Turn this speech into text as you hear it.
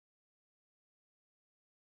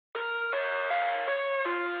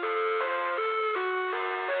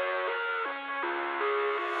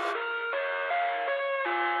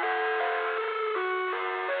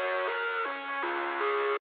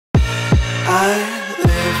I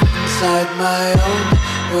live inside my own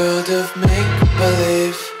world of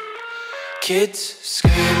make-believe. Kids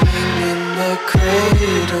screaming in the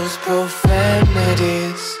cradles,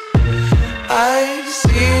 profanities. I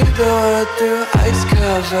see the world through ice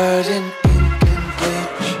covered in ink and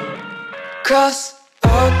bleach. Cross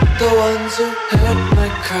out the ones who heard my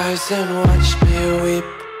cries and watched me weep.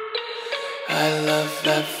 I love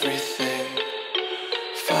everything.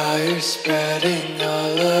 Fire spreading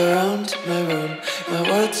all around my room. My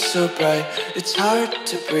world's so bright, it's hard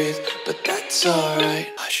to breathe, but that's alright.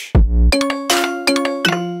 Hush.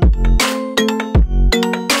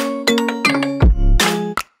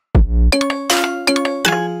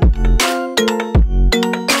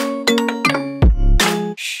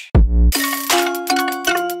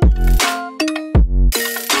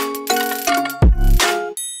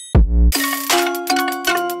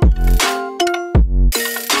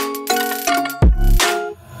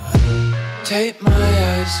 Take my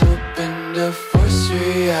eyes open to force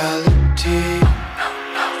reality.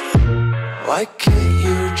 Why can't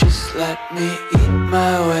you just let me eat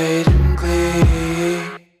my weight in glee?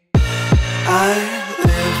 I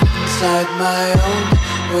live inside my own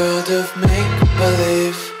world of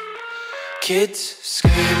make-believe. Kids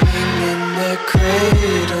screaming in their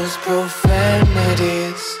cradles,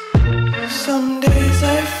 profanities. Some days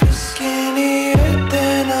I feel skinnier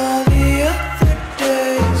than all the other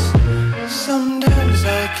days. Sometimes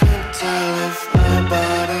I can't tell if my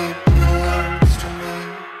body belongs to me.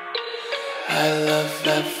 I love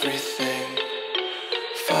everything.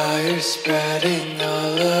 Fire spreading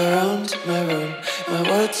all around my room. My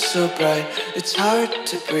world's so bright, it's hard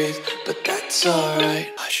to breathe, but that's alright.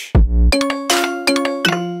 Hush.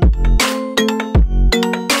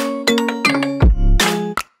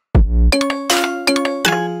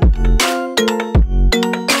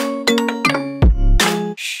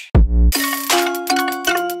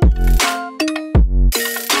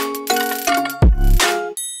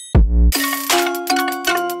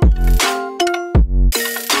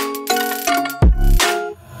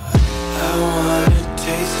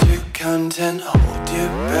 Content, hold your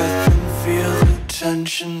breath and feel the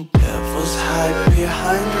tension. Devils hide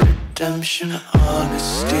behind redemption.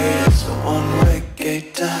 Honesty is a one-way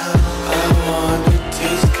gate to hell. I wanna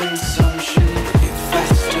taste consumption.